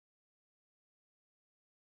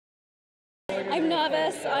I'm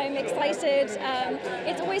nervous, I'm excited.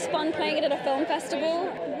 It's always fun playing it at a film festival.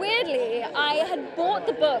 Weirdly, I had bought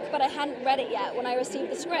the book, but I hadn't read it yet when I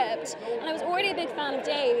received the script. And I was already a big fan of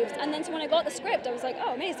Dave's. And then so when I got the script, I was like,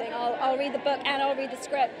 oh, amazing. I'll read the book and I'll read the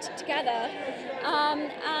script together.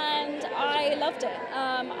 And I loved it.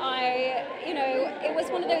 It was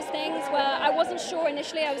one of those things where I wasn't sure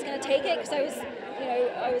initially I was going to take it because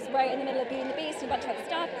I was right in the middle of Beauty and the Beast and a bunch of other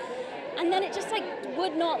stuff. And then it just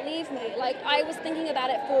would not leave me. I was thinking about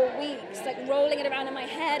it for weeks, rolling it around in my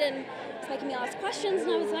head, and it's making me ask questions.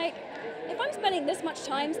 And I was like, if I'm spending this much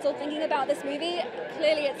time still thinking about this movie,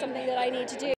 clearly it's something that I need to do.